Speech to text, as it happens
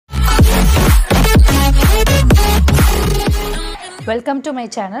Welcome to my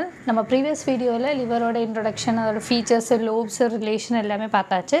channel. நம்ம previous videoல liverோட introduction அதோட features lobes relation எல்லாமே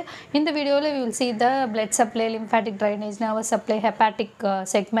பார்த்தாச்சு. இந்த வீடியோல we will see the blood supply, lymphatic drainage, nervous supply, hepatic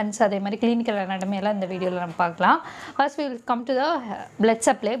segments அதே மாதிரி clinical anatomy எல்லாம் இந்த வீடியோல நம்ம பார்க்கலாம். First we will come to the blood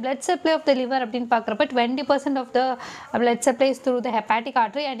supply. Blood supply of the liver அப்படினு பார்க்கறப்ப 20% of the blood supply is through the hepatic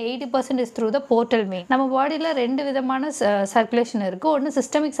artery and 80% is through the portal vein. நம்ம பாடியில ரெண்டு விதமான circulation இருக்கு. ஒன்னு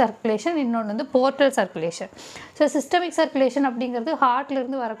systemic circulation, இன்னொன்னு வந்து portal circulation. So systemic circulation அப்படிங்கிறது ஹார்ட்ல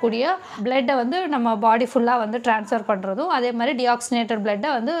இருந்து வரக்கூடிய blood-ஐ வந்து நம்ம பாடி ஃபுல்லா வந்து ட்ரான்ஸ்ஃபர் பண்றதும் அதே மாதிரி deoxygenated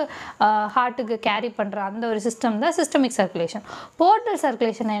blood-ஐ வந்து ஹார்ட்டுக்கு கேரி பண்ற அந்த ஒரு சிஸ்டம் தான் systemic circulation. portal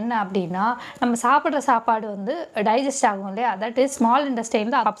circulation என்ன அப்படினா நம்ம சாப்பிடுற சாப்பாடு வந்து டைஜஸ்ட் ஆகும் இல்லையா, that is small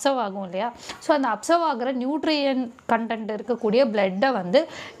intestine-ல அப்சர்வ் ஆகும் இல்லையா. சோ அந்த அப்சர்வ் ஆகுற நியூட்ரியன்ட் கண்டென்ட் இருக்கக்கூடிய blood-ஐ வந்து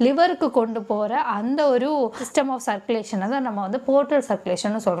லிவருக்கு கொண்டு போற அந்த ஒரு சிஸ்டம் ஆஃப் சர்க்குலேஷனை தான் நம்ம வந்து portal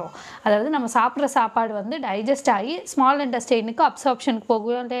circulation னு சொல்றோம். அதாவது நம்ம சாப்பிடுற சாப்பாடு வந்து டைஜஸ்ட் ஆகி ஸ்மால் இன்டெஸ்டைனுக்கு அப்சார்ப்ஷனுக்கு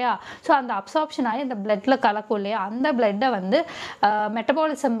போகும் இல்லையா. ஸோ அந்த அப்சார்ப்ஷன் ஆகி இந்த பிளட்ல கலக்கும் இல்லையா, அந்த பிளட்டை வந்து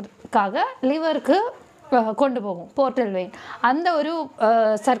மெட்டபாலிசம்காக லிவருக்கு கொண்டு போகும் போர்ட்டல் வெயின். அந்த ஒரு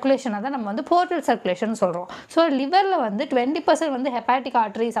சர்க்குலேஷனை தான் நம்ம வந்து போர்ட்டல் சர்க்குலேஷன் சொல்கிறோம். ஸோ லிவரில் வந்து 20% வந்து ஹெப்பாட்டிக்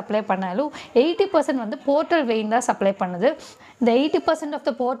ஆர்டரி சப்ளை பண்ணாலும் 80% வந்து போர்ட்டல் வெயின் தான் சப்ளை பண்ணுது. இந்த 80% ஆஃப்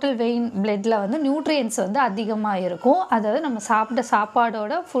த போர்ட்டல் வெயின் பிளட்டில் வந்து நியூட்ரியன்ஸ் வந்து அதிகமாக இருக்கும். அதாவது நம்ம சாப்பிட்ட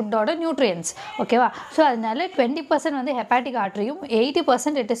சாப்பாடோட ஃபுட்டோட நியூட்ரியன்ஸ், ஓகேவா. ஸோ அதனால 20% வந்து hepatic ஆர்டரியும்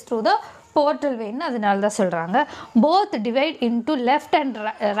 80% it is through the portal vein அதனால தான் சொல்றாங்க. both divide into left and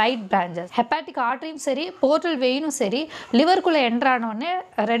right branches. hepatic artery சரி portal vein சரி லிவர்க்குள்ள என்டர் ஆன உடனே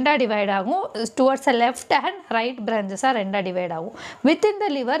ரெண்டா டிவைட் ஆகும். towards the left and right branches ரெண்டா டிவைட் ஆகும். within the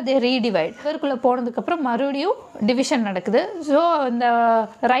liver they redivide. லிவர்க்குள்ள போனதுக்கு அப்புறம் மறுபடியும் டிவிஷன் நடக்குது. ஸோ இந்த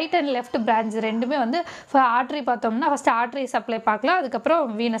ரைட் அண்ட் லெஃப்ட் பிரான்ச் ரெண்டுமே வந்து ஆர்டரி பார்த்தோம்னா ஃபர்ஸ்ட் ஆர்டரி சப்ளை பார்க்கலாம், அதுக்கப்புறம்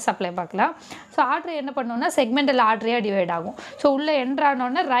வீனஸ் சப்ளை பார்க்கலாம். ஸோ ஆர்டரி என்ன பண்ணோம்னா செக்மெண்டல் ஆர்டரியாக டிவைட் ஆகும். ஸோ உள்ள என்டர்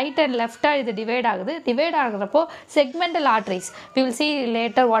ஆனோடனே ரைட் அண்ட் லெஃப்ட் இது டிவைட் ஆகுது. Divide ஆகுறப்போ segmental arteries we will see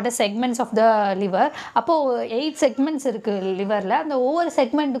later what is segments of the liver. அப்போ 8 segments இருக்கு லிவர்ல. அந்த ஒவ்வொரு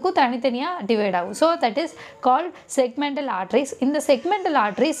செக்மெண்ட்டுக்கும் தனித்தனியா டிவைட் ஆகும். so that is called segmental arteries. இந்த segmental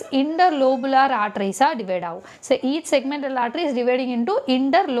arteries interlobular arteries ஆ டிவைட் ஆகும். so each segmental artery is dividing into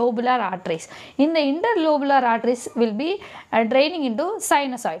interlobular arteries. இந்த interlobular arteries will be draining into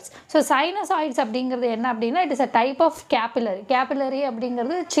sinusoids. so sinusoids அப்படிங்கிறது என்ன அப்படின்னா it is a type of capillary. capillary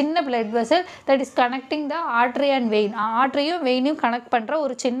அப்படிங்கிறது சின்ன blood vessel that is connecting the artery and vein. ஆர்டரியும் வெயினையும் connect பண்ற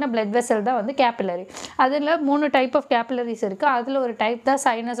ஒரு சின்ன blood vessel தான் வந்து capillary. அதுல மூணு டைப் ஆஃப் capillaries இருக்கு. அதுல ஒரு டைப் தான்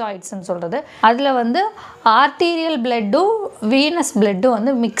sinusoids னு சொல்றது. அதுல வந்து arterial blood-உம் venous blood-உம்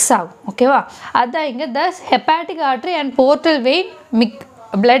வந்து மிக்ஸ் ஆகும், ஓகேவா. அதான் இங்க thus hepatic artery and portal vein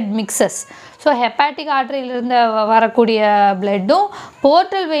blood mixes. So hepatic ஆர்டரியிலிருந்து வரக்கூடிய பிளட்டும்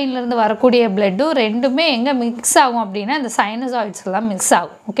போர்ட்டல் வெயின்லேருந்து வரக்கூடிய பிளட்டும் ரெண்டுமே எங்கே மிக்ஸ் ஆகும் அப்படின்னா இந்த சைனசாய்ட்ஸ்லாம் மிக்ஸ்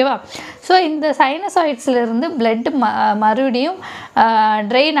ஆகும், ஓகேவா. ஸோ இந்த சைனசாய்ட்ஸ்லேருந்து பிளட் மறுபடியும்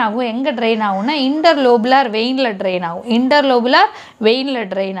ட்ரெயின் ஆகும். எங்கே ட்ரெயின் ஆகும்னா இன்டர்லோபுலார் வெயினில் ட்ரெயின் ஆகும். இன்டர்லோபுலார் வெயினில்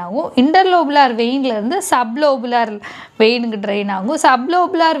ட்ரெயின் ஆகும். இன்டர்லோபுலார் வெயின்லேருந்து சப்லோபுலார் வெயினுக்கு ட்ரெயின் ஆகும்.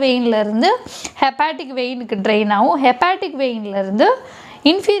 சப்லோபுலார் வெயின்லேருந்து ஹெப்பாட்டிக் வெயினுக்கு ட்ரெயின் ஆகும். ஹெப்பாட்டிக் வெயின்லேருந்து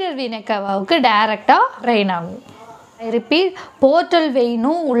inferior vena cavaவுக்கு டைரக்டா ட்ரெயின் ஆகும். I repeat, portal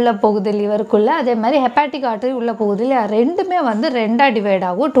வெயினும் உள்ள போகுது லிவருக்குள்ள, அதே மாதிரி ஹெப்பாட்டிக் ஆர்டரி உள்ள போகுது இல்லையா, ரெண்டுமே வந்து ரெண்டா டிவைட்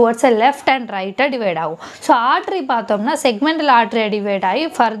ஆகும். டுவர்ட்ஸ் லெஃப்ட் அண்ட் ரைட்டா டிவைட் ஆகும். ஸோ ஆர்டரி பார்த்தோம்னா செக்மெண்டல் ஆர்டரியா டிவைட் ஆகி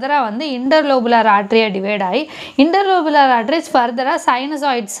ஃபர்தரா வந்து இன்டர்லோபுலார் ஆர்டரியா டிவைட் ஆகி இன்டர்லோபுலார் ஆர்டரிஸ் ஃபர்தரா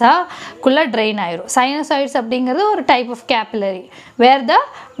சைனசாய்ட்ஸாக்குள்ள ட்ரெயின் ஆயிரும். சைனசாய்ட்ஸ் அப்படிங்கிறது ஒரு type of capillary where the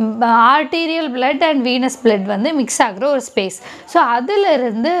arterial blood and Venus blood வந்து மிக்ஸ் ஆகுற ஒரு ஸ்பேஸ். ஸோ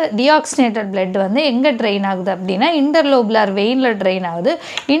அதிலிருந்து டிஆக்சினேட்டட் பிளட் வந்து எங்கே ட்ரெயின் ஆகுது அப்படின்னா இன்டர்லோபுலார் வெயினில் ட்ரெயின் ஆகுது.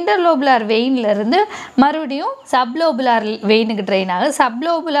 இன்டர்லோபுலார் வெயின்லேருந்து மறுபடியும் சப்லோபுலார் வெயினுக்கு ட்ரெயின் ஆகுது.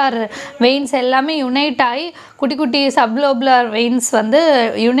 சப்லோபுலார் வெயின்ஸ் எல்லாமே யுனைட் ஆகி குட்டி குட்டி சப்லோபுலார் வெயின்ஸ் வந்து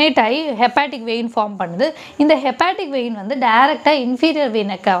யுனைட் ஆகி ஹெப்பாட்டிக் வெயின் ஃபார்ம் பண்ணுது. இந்த ஹெப்பாட்டிக் வெயின் வந்து டைரெக்டாக இன்ஃபீரியர்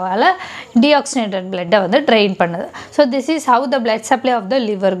வெயினுக்காவால் டிஆக்சினேட்டட் பிளட்டை வந்து ட்ரெயின் பண்ணுது. So this is how the blood supply of the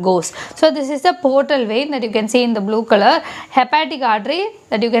liver goes. So this is the portal vein that you can see in the blue color, hepatic artery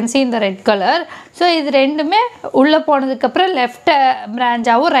that you can see in the red color. So இது ரெண்டுமே உள்ள போனதுக்கு அப்புறம் left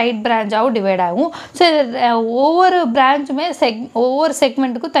பிரான்ச்சாவும் right பிரான்ச்சாவும் divide ஆகும். So ஒவ்வொரு பிரான்ச்சுமே ஒவ்வொரு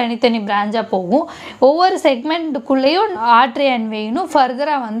செக்மெண்ட்டுக்கும் தனித்தனி பிரான்ச்சாக போகும். ஒவ்வொரு செக்மெண்ட்டுக்குள்ளேயும் ஆர்டரி அண்ட் வெயினும்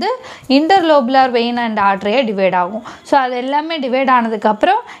ஃபர்தராக வந்து இன்டர்லோபுலார் வெயின் அண்ட் ஆர்டரியாக டிவைட் ஆகும். ஸோ அது எல்லாமே டிவைட்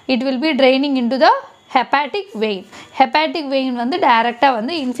ஆனதுக்கப்புறம் it will be training in to the hepatic vein. hepatic vein வந்து டைரக்டா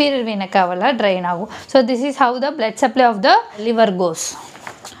வந்து inferior vena cava ட்ரெயின் ஆகும். So this is how the blood supply of the liver goes.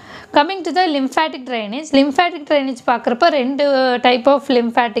 Coming to the lymphatic drainage பார்க்குறப்ப 2 type of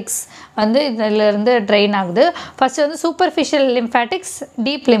lymphatics வந்து இதிலிருந்து train ஆகுது. First வந்து superficial lymphatics,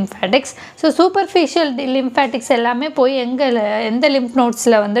 deep lymphatics. So superficial lymphatics எல்லாமே போய் எந்த lymph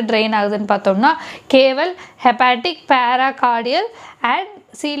நோட்ஸில் வந்து ட்ரெயின் ஆகுதுன்னு பார்த்தோம்னா கேவல், hepatic, பேராகார்டியல் and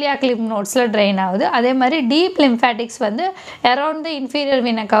coeliac lymph நோட்ஸில் train ஆகுது. அதே மாதிரி டீப் லிம்ஃபேட்டிக்ஸ் வந்து அரௌண்ட் த இன்ஃபீரியர்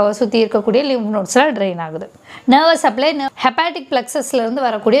வினக்காவை சுற்றி இருக்கக்கூடிய லிம்ஃப் நோட்ஸில் ட்ரெயின் ஆகுது. நர்வஸ் சப்ளை ஹெப்பாட்டிக் பிளக்ஸஸ்லேருந்து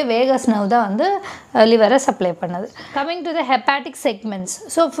வரக்கூடிய வேகஸ் நர்வ் தான் வந்து லிவரை சப்ளை பண்ணுது. Coming to the hepatic segments.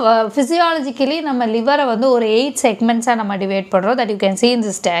 So physiologically நம்ம லிவரை வந்து ஒரு 8 செக்மெண்ட்ஸாக நம்ம டிவைட் பண்ணுறோம். That you can see in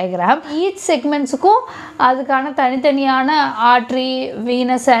this diagram. Each செக்மெண்ட்ஸுக்கும் அதுக்கான தனித்தனியான artery,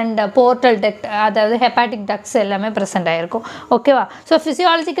 Venus and portal duct, அதாவது ஹெப்பாட்டிக் டக்ட்ஸ் எல்லாமே ப்ரெசென்ட் ஆகிருக்கும். ஓகேவா? So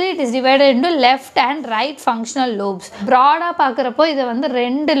physiologically it is divided into left and right functional lobes. ப்ராடாக பார்க்குறப்போ இதை வந்து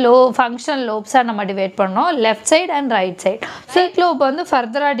 2 ஃபங்க்ஷனல் லோப்ஸாக நம்ம டிவைட் பண்ணோம், left side and right side. Right lobe வந்து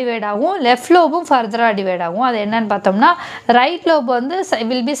ஃபர்தராக டிவைட் ஆகும், லெஃப்ட் லோபும் ஃபர்தராக டிவைட் ஆகும். அது என்னன்னு பார்த்தோம்னா ரைட் லோப் வந்து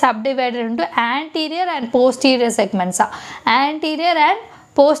will be subdivided into anterior and posterior segments. anterior and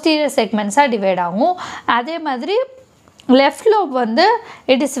posterior segments divide ஆகும். அதே மாதிரி left lobe வந்து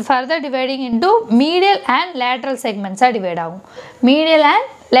it is further dividing into medial and lateral segments divide ஆகும். medial and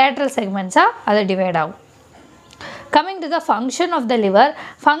lateral segments அது divide ஆகும். coming to the function of the liver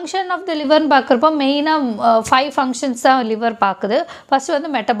பார்க்குறப்போ மெயினாக 5 functions தான் லிவர் பார்க்குது. ஃபஸ்ட்டு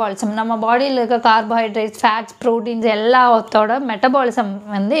வந்து மெட்டபாலிசம். நம்ம பாடியில் இருக்க கார்போஹைட்ரேட்ஸ், ஃபேட்ஸ், ப்ரோட்டீன்ஸ் எல்லாத்தோட மெட்டபாலிசம்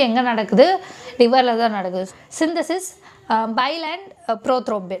வந்து எங்கே நடக்குது? லிவரில் தான் நடக்குது. Synthesis, file and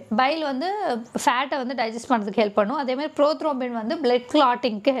prothrombin. File வந்து ஃபேட்டை வந்து டைஜஸ்ட் பண்ணுறதுக்கு ஹெல்ப் பண்ணும். அதேமாதிரி ப்ரோத்ரோம்பின் வந்து பிளட்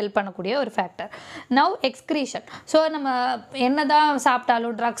கிளாட்டிங்க்கு ஹெல்ப் பண்ணக்கூடிய ஒரு ஃபேக்டர். Now excretion. ஸோ நம்ம என்ன தான்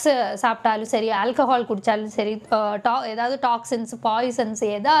சாப்பிட்டாலும், ட்ரக்ஸு சாப்பிட்டாலும் சரி, ஆல்கஹால் குடித்தாலும் சரி, ஏதாவது டாக்ஸின்ஸ், பாய்சன்ஸ்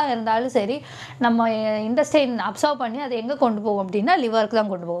எதாக இருந்தாலும் சரி, நம்ம இன்டெஸ்டைன் அப்சர்வ் பண்ணி அதை எங்கே கொண்டு போகும் அப்படின்னா லிவருக்கு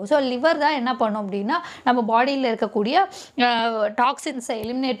தான் கொண்டு போகும். ஸோ லிவர் தான் என்ன பண்ணும் அப்படின்னா நம்ம பாடியில் இருக்கக்கூடிய டாக்ஸின்ஸை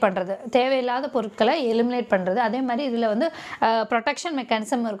எலிமினேட் பண்ணுறது, தேவையில்லாத பொருட்களை எலிமினேட் பண்ணுறது. அதே மாதிரி இதில் வந்து ப்ரொடெக்ஷன்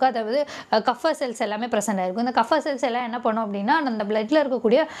மெக்கானிசம் இருக்கும். அதாவது கஃபர் செல்ஸ் எல்லாமே ப்ரெசென்ட் ஆகிருக்கும். இந்த கஃபர் செல்ஸ் எல்லாம் என்ன பண்ணும் அப்படின்னா அந்த பிளட்டில்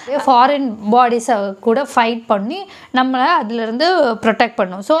இருக்கக்கூடிய ஃபாரின் பாடிஸை கூட ஃபைட் பண்ணி நம்மளை அதிலிருந்து ப்ரொடெக்ட்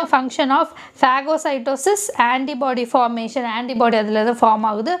பண்ணும். So function of phagocytosis, antibody formation, antibody அதில் ஃபார்ம்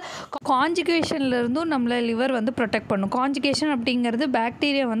ஆகுது. கான்ஜுகேஷன்லேருந்தும் நம்மளை லிவர் வந்து ப்ரொடெக்ட் பண்ணும். கான்ஜுகேஷன் அப்படிங்கிறது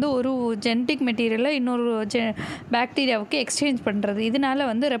பாக்டீரியா வந்து ஒரு ஜெனட்டிக் மெட்டீரியலை இன்னொரு பாக்டீரியாவுக்கு எக்ஸ்சேஞ்ச் பண்ணுறது. இதனால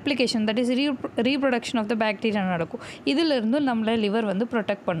வந்து replication, that is reproduction of the bacteria நடக்கும். இதிலிருந்து நம்மளை லிவர் வந்து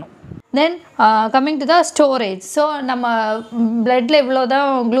ப்ரொடெக்ட் பண்ணும். Then coming to the storage. So நம்ம பிளட்டில் இவ்வளோ தான்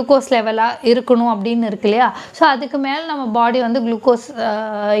குளுக்கோஸ் லெவலாக இருக்கணும் அப்படின்னு இருக்கு இல்லையா? ஸோ அதுக்கு மேலே நம்ம பாடி வந்து குளுக்கோஸ்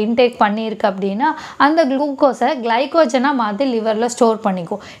இன்டேக் பண்ணியிருக்கு அப்படின்னா அந்த குளுக்கோஸை கிளைக்கோஜனாக மாற்றி லிவரில் ஸ்டோர்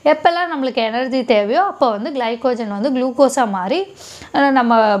பண்ணிக்கும். எப்போல்லாம் நம்மளுக்கு எனர்ஜி தேவையோ அப்போ வந்து கிளைக்கோஜன் வந்து குளுக்கோஸாக மாறி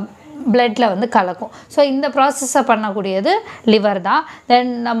நம்ம பிளட்டில் வந்து கலக்கும். ஸோ இந்த ப்ராசஸை பண்ணக்கூடியது லிவர் தான்.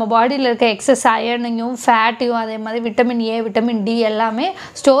 தென் நம்ம பாடியில் இருக்க எக்ஸஸ் அயனையும் ஃபேட்டையும் அதே மாதிரி விட்டமின் ஏ, விட்டமின் டி எல்லாமே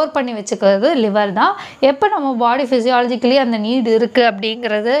ஸ்டோர் பண்ணி வச்சுக்கிறது லிவர் தான். எப்போ நம்ம பாடி ஃபிசியாலஜிக்கலி அந்த நீட் இருக்குது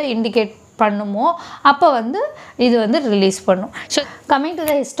அப்படிங்கிறது இண்டிகேட் பண்ணுமோ அப்போ வந்து இது வந்து ரிலீஸ் பண்ணும். So coming to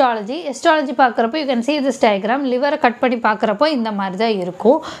the histology பார்க்குறப்போ you can see this diagram. லிவரை கட் பண்ணி பார்க்குறப்போ இந்த மாதிரி தான்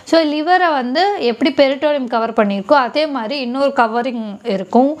இருக்கும். ஸோ லிவரை வந்து எப்படி பெரிட்டோனியம் கவர் பண்ணியிருக்கோ அதே மாதிரி இன்னொரு கவரிங்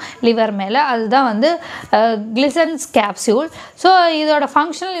இருக்கும் லிவர் மேலே, அதுதான் வந்து கிளிசன்ஸ் கேப்சியூல். ஸோ இதோட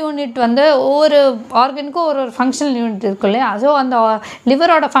ஃபங்க்ஷனல் யூனிட் வந்து ஒவ்வொரு ஆர்கனுக்கும் ஒரு ஃபங்க்ஷனல் யூனிட் இருக்கும் இல்லையா? ஸோ அந்த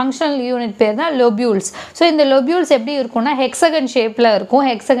லிவரோட ஃபங்க்ஷனல் யூனிட் பேர் தான் லோபியூல்ஸ். ஸோ இந்த லோபியூல்ஸ் எப்படி இருக்கும்னா ஹெக்ஸகன் ஷேப்பில் இருக்கும்.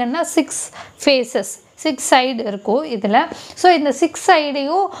 ஹெக்ஸகன்னா 6 ஃபேஸஸ், 6 சைடு இருக்கும் இதில். ஸோ இந்த 6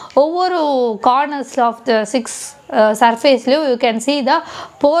 சைடையும் ஒவ்வொரு corners of the 6 surfaceலையும் you can see the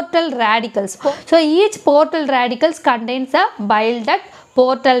portal radicals. So each portal radicals contains a bile duct,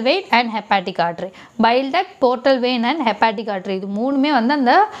 portal vein and hepatic artery. Bile duct, portal vein and hepatic artery இது மூணுமே வந்து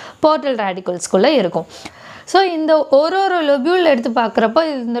அந்த portal radicalsக்குள்ளே இருக்கும். So இந்த ஒரு லொபியூல் எடுத்து பார்க்குறப்போ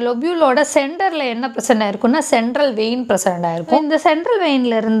இந்த லொபியூலோட சென்டரில் என்ன ப்ரெசென்ட் ஆகிருக்குன்னா சென்ட்ரல் வெயின் ப்ரெசென்ட் ஆகிருக்கும். இந்த சென்ட்ரல்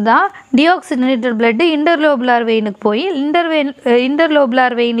வெயினில் இருந்தால் டிஆக்சிஜனேட்டட் பிளட்டு இன்டர்லோபுலார் வெயினுக்கு போய்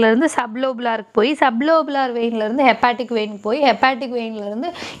இன்டர்லோபுலார் வெயின்லேருந்து சப்லோபுலாருக்கு போய் சப்லோபுலார் வெயின்லேருந்து ஹெப்பாட்டிக் வெயினுக்கு போய் ஹெப்பாட்டிக்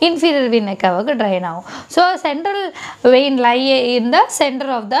வெயின்லேருந்து இன்ஃபீரியர் வெயினுக்காக ட்ரைன் ஆகும். So central vein lie in the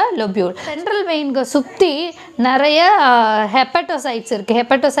centre of the லொபியூல். Central வெயினுக்கு சுற்றி நிறைய ஹெப்பட்டோசைட்ஸ் இருக்குது.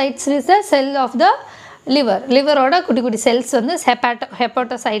 ஹெப்பட்டோசைட்ஸ் is the sell of the லிவரோட குட்டி குட்டி செல்ஸ் வந்து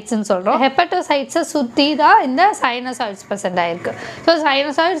ஹெப்பட்டோசைட்ஸ்ன்னு சொல்கிறோம். ஹெப்பட்டோசைட்ஸை சுற்றி தான் இந்த சைனசாய்ட்ஸ் ப்ரெசென்ட் ஆகிருக்கு. So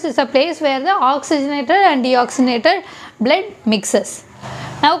சைனசாய்ட்ஸ் is a place where the oxygenated and deoxygenated blood mixes.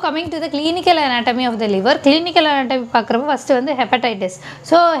 Now coming to the clinical anatomy of the liver. Clinical anatomy பார்க்குறப்ப ஃபஸ்ட்டு வந்து hepatitis.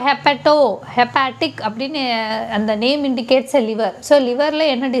 ஸோ hepatic அப்படின்னு அந்த நேம் இண்டிகேட்ஸ் லிவர். ஸோ லிவரில்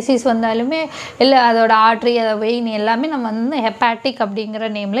என்ன disease வந்தாலுமே இல்லை அதோட artery அதை vein எல்லாமே நம்ம வந்து ஹெப்பாட்டிக் அப்படிங்கிற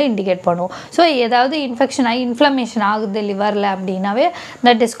நேமில் இண்டிகேட் பண்ணுவோம். ஸோ ஏதாவது இன்ஃபெக்ஷன் ஆகி இன்ஃப்ளமேஷன் ஆகுது லிவரில் அப்படின்னாவே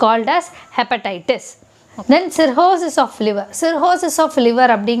that is called as hepatitis. Then cirrhosis of liver. Cirrhosis of liver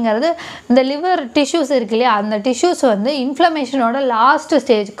அப்படிங்கிறது இந்த லிவர் டிஷ்யூஸ் இருக்கு இல்லையா, அந்த டிஷ்யூஸ் வந்து இன்ஃப்ளமேஷனோட லாஸ்ட்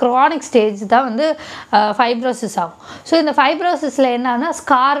ஸ்டேஜ் க்ரானிக் ஸ்டேஜ் தான் வந்து ஃபைப்ரோசிஸ் ஆகும். ஸோ இந்த ஃபைப்ரோசிஸில் என்னன்னா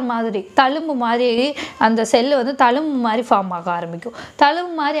ஸ்கார் மாதிரி தழும்பு மாதிரி அந்த செல்லு வந்து தழும்பு மாதிரி ஃபார்ம் ஆக ஆரம்பிக்கும்.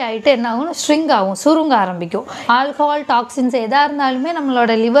 தழும்பு மாதிரி ஆகிட்டு என்ன ஆகும், ஸ்ட்ரிங் ஆகும், சுருங்க ஆரம்பிக்கும். ஆல்கஹால் டாக்ஸின்ஸ் எதாக இருந்தாலுமே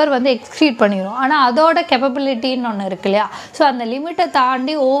நம்மளோட லிவர் வந்து எக்ஸ்க்ரீட் பண்ணிடும். ஆனால் அதோட கேப்பபிலிட்டின்னு ஒன்று இருக்கு இல்லையா, ஸோ அந்த லிமிட்டை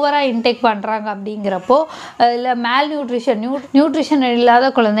தாண்டி ஓவராக இன்டேக் பண்ணுறாங்க அப்படிங்கிறப்போ இல்லை நியூட்ரிஷன் இல்லாத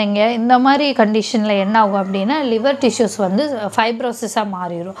குழந்தைங்க இந்த மாதிரி கண்டிஷனில் என்ன ஆகும் அப்படின்னா லிவர் டிஷ்யூஸ் வந்து ஃபைப்ரோசிஸாக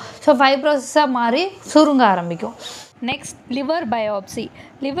மாறிடும். ஸோ ஃபைப்ரோசிஸாக மாறி சுருங்க ஆரம்பிக்கும். Next liver biopsy.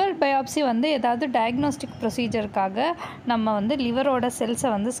 Liver biopsy வந்து ஏதாவது டயக்னோஸ்டிக் ப்ரொசீஜருக்காக நம்ம வந்து லிவரோட செல்ஸை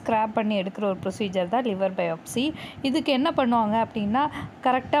வந்து ஸ்க்ராப் பண்ணி எடுக்கிற ஒரு ப்ரொசீஜர் தான் லிவர் பயோப்சி. இதுக்கு என்ன பண்ணுவாங்க அப்படின்னா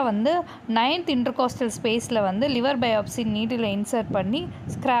கரெக்டாக வந்து 9th இன்டர்கோஸ்டல் ஸ்பேஸில் வந்து லிவர் பயோப்சி நீடில் இன்சர்ட் பண்ணி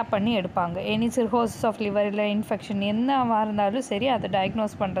ஸ்க்ராப் பண்ணி எடுப்பாங்க. எனி சிர்ஹோசிஸ் ஆஃப் லிவர் இல்லை இன்ஃபெக்ஷன் என்னவாக இருந்தாலும் சரி அதை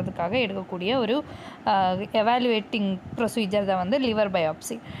டயக்னோஸ் பண்ணுறதுக்காக எடுக்கக்கூடிய ஒரு எவாலுவேட்டிங் ப்ரொசீஜர் தான் வந்து liver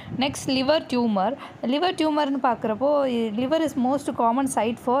biopsy. Next liver tumour. Liver டியூமர்னு பார்க்குறப்போ liver is most common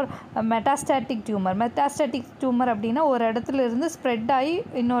side for metastatic tumour. Metastatic tumour அப்படின்னா ஒரு இடத்துல இருந்து ஸ்ப்ரெட் ஆகி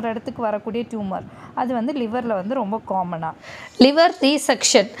இன்னொரு இடத்துக்கு வரக்கூடிய டியூமர். அது வந்து லிவரில் வந்து ரொம்ப காமனாக. லிவர்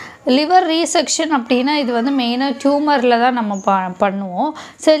ரீசெக்ஷன். லிவர் ரீசெக்ஷன் அப்படின்னா இது வந்து மெயினாக டியூமரில் தான் நம்ம பண்ணுவோம்.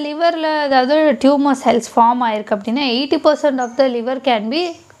 ஸோ லிவரில் ஏதாவது டியூமர் செல்ஸ் ஃபார்ம் ஆகிருக்கு அப்படின்னா 80% of the liver can be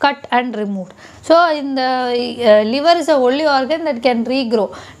cut and removed. So இந்த liver is a only organ that can regrow.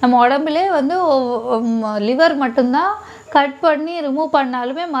 நம்ம உடம்புலே வந்து லிவர் மட்டும்தான் கட் பண்ணி ரிமூவ்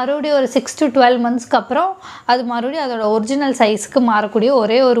பண்ணாலுமே மறுபடியும் ஒரு 6 to 12 monthsக்கு அப்புறம் அது மறுபடியும் அதோட ஒரிஜினல் சைஸ்க்கு மாறக்கூடிய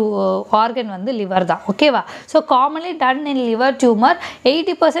ஒரே ஒரு ஆர்கன் வந்து லிவர் தான். ஓகேவா? So commonly done in liver tumour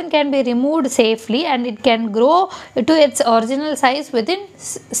 80% can be removed safely and it can grow to it's original size within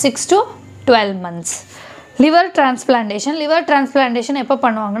 6 to 12 months. Liver transplantation எப்போ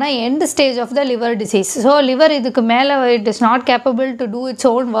பண்ணுவாங்கன்னா end stage of the liver disease. So liver இதுக்கு மேலே it is not capable to two its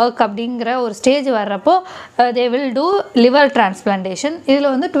own work அப்படிங்கிற ஒரு stage வர்றப்போ they will do liver transplantation. இதில்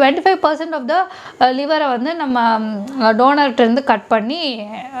வந்து 25% of the லிவரை வந்து நம்ம டோனர்கிட்டருந்து கட் பண்ணி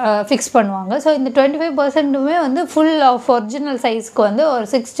ஃபிக்ஸ் பண்ணுவாங்க. ஸோ இந்த 25%மே வந்து ஃபுல் ஆஃப் ஒரிஜினல் சைஸ்க்கு வந்து ஒரு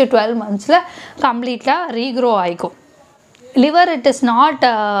 6 to 12 monthsல கம்ப்ளீட்டாக ரீக்ரோ ஆகிக்கும். Liver it is not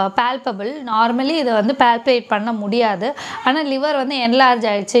palpable. Normally இதை வந்து பால்பேட் பண்ண முடியாது. ஆனால் லிவர் வந்து என்லார்ஜ்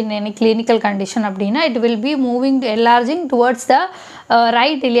ஆகிடுச்சு இன் எனி கிளினிக்கல் கண்டிஷன் அப்படின்னா it will be enlarging towards the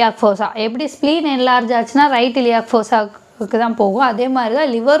right iliac fossa. எப்படி ஸ்ப்ளீன் என்லார்ஜ் ஆச்சுன்னா ரைட் இலியாக் ஃபோசாவுக்கு தான் போகும், அதே மாதிரி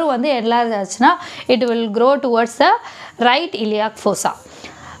தான் லிவரும் வந்து என்லார்ஜ் ஆச்சுன்னா it will grow towards the right iliac fossa.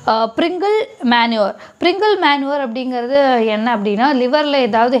 ப்ரிங்கிள் manure அப்படிங்கிறது என்ன அப்படின்னா லிவரில்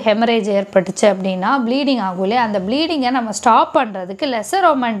ஏதாவது ஹெமரேஜ் ஏற்பட்டுச்சு அப்படின்னா ப்ளீடிங் ஆகும் இல்லையா, அந்த ப்ளீடிங்கை நம்ம ஸ்டாப் பண்ணுறதுக்கு லெசர்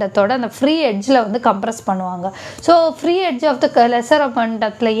ஒமெண்டத்தோட அந்த ஃப்ரீ எட்ஜில் வந்து கம்ப்ரெஸ் பண்ணுவாங்க. So free edge of the lesser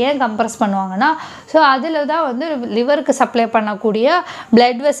ஒமெண்டத்தில் ஏன் கம்ப்ரெஸ் பண்ணுவாங்கன்னா ஸோ அதில் தான் வந்து லிவருக்கு சப்ளை பண்ணக்கூடிய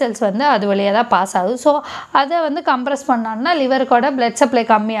பிளட் வெசல்ஸ் வந்து அது வழியாக தான் பாஸ் ஆகுது. ஸோ அதை வந்து கம்ப்ரெஸ் பண்ணோன்னா லிவருக்கோட பிளட் சப்ளை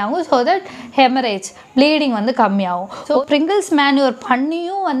கம்மியாகும். ஸோ தட் ஹெமரேஜ் ப்ளீடிங் வந்து கம்மியாகும். ஸோ ப்ரிங்கிள்ஸ் மேனுவர்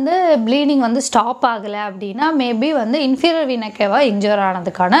பண்ணியும் வந்து ப்ளீடிங் வந்து ஸ்டாப் ஆகலை அப்படின்னா மேபி வந்து இன்ஃபீரியர் வீனா கேவா இன்ஜூர்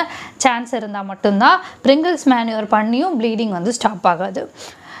ஆனதுக்கான சான்ஸ் இருந்தால் மட்டும்தான் ப்ரிங்கிள்ஸ் மேனுவர் பண்ணியும் ப்ளீடிங் வந்து ஸ்டாப் ஆகாது.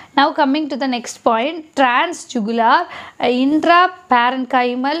 Now coming to the next point, transjugular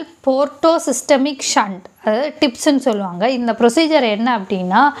intraparenchymal portosystemic shunt. அதாவது டிப்ஸ்ன்னு சொல்லுவாங்க. இந்த ப்ரொசீஜர் என்ன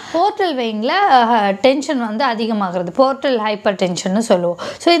அப்படின்னா போர்ட்டல் வெயினில் டென்ஷன் வந்து அதிகமாகிறது, போர்ட்டல் ஹைப்பர் டென்ஷன்னு சொல்லுவோம்.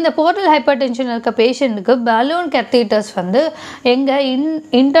 ஸோ இந்த போர்ட்டல் ஹைப்பர் டென்ஷன் இருக்க பேஷண்ட்டுக்கு பலூன் கத்தீட்டர்ஸ் வந்து எங்கள்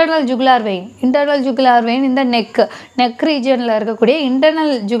இன்டர்னல் ஜுகுலார் வெயின் இந்த நெக் ரீஜனில் இருக்கக்கூடிய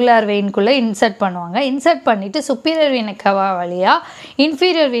இன்டர்னல் ஜுகுலார் வெயின்குள்ளே இன்சர்ட் பண்ணுவாங்க. இன்சர்ட் பண்ணிவிட்டு சுப்பீரியர் வீன கேவா வழியாக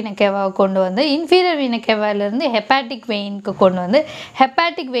இன்ஃபீரியர் வீன கேவாவை கொண்டு வந்து இன்ஃபீரியர் வீன கேவாவிலேருந்து ஹெப்பாட்டிக் வெயினுக்கு கொண்டு வந்து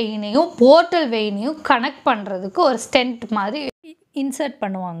ஹெப்பாட்டிக் வெயினையும் போர்ட்டல் வெயினையும் கனெக்ட் பண்ணுறதுக்கு ஒரு ஸ்டென்ட் மாதிரி இன்சர்ட்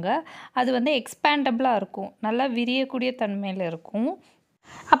பண்ணுவாங்க. அது வந்து எக்ஸ்பேண்டபிளாக இருக்கும், நல்லா விரியக்கூடிய தன்மையில் இருக்கும்.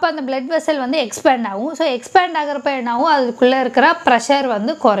 அப்போ அந்த பிளட் வெசல் வந்து எக்ஸ்பேண்ட் ஆகும். ஸோ எக்ஸ்பேண்ட் ஆகிறப்ப என்னாகும், அதுக்குள்ளே இருக்கிற ப்ரெஷர்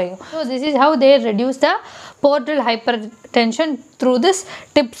வந்து குறையும். So this is how they reduce the portal hypertension through this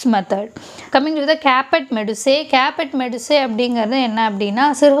tips method. Coming to the caput medusae. Caput medusae அப்படிங்கிறது என்ன அப்படின்னா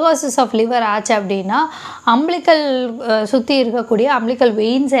சிர்ஹோசிஸ் ஆஃப் லிவர் ஆச்சு அப்படின்னா அம்பிளிக்கல் சுற்றி இருக்கக்கூடிய அம்பிளிக்கல்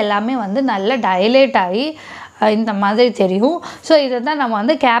வெயின்ஸ் எல்லாமே வந்து நல்லா டைலேட் ஆகி இந்த மாதிரி தெரியும். ஸோ இதை தான் நம்ம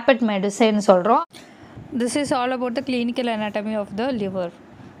வந்து கேபட் மெடிசன் சொல்கிறோம். This is all about the clinical anatomy of the liver.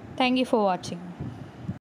 Thank you for watching.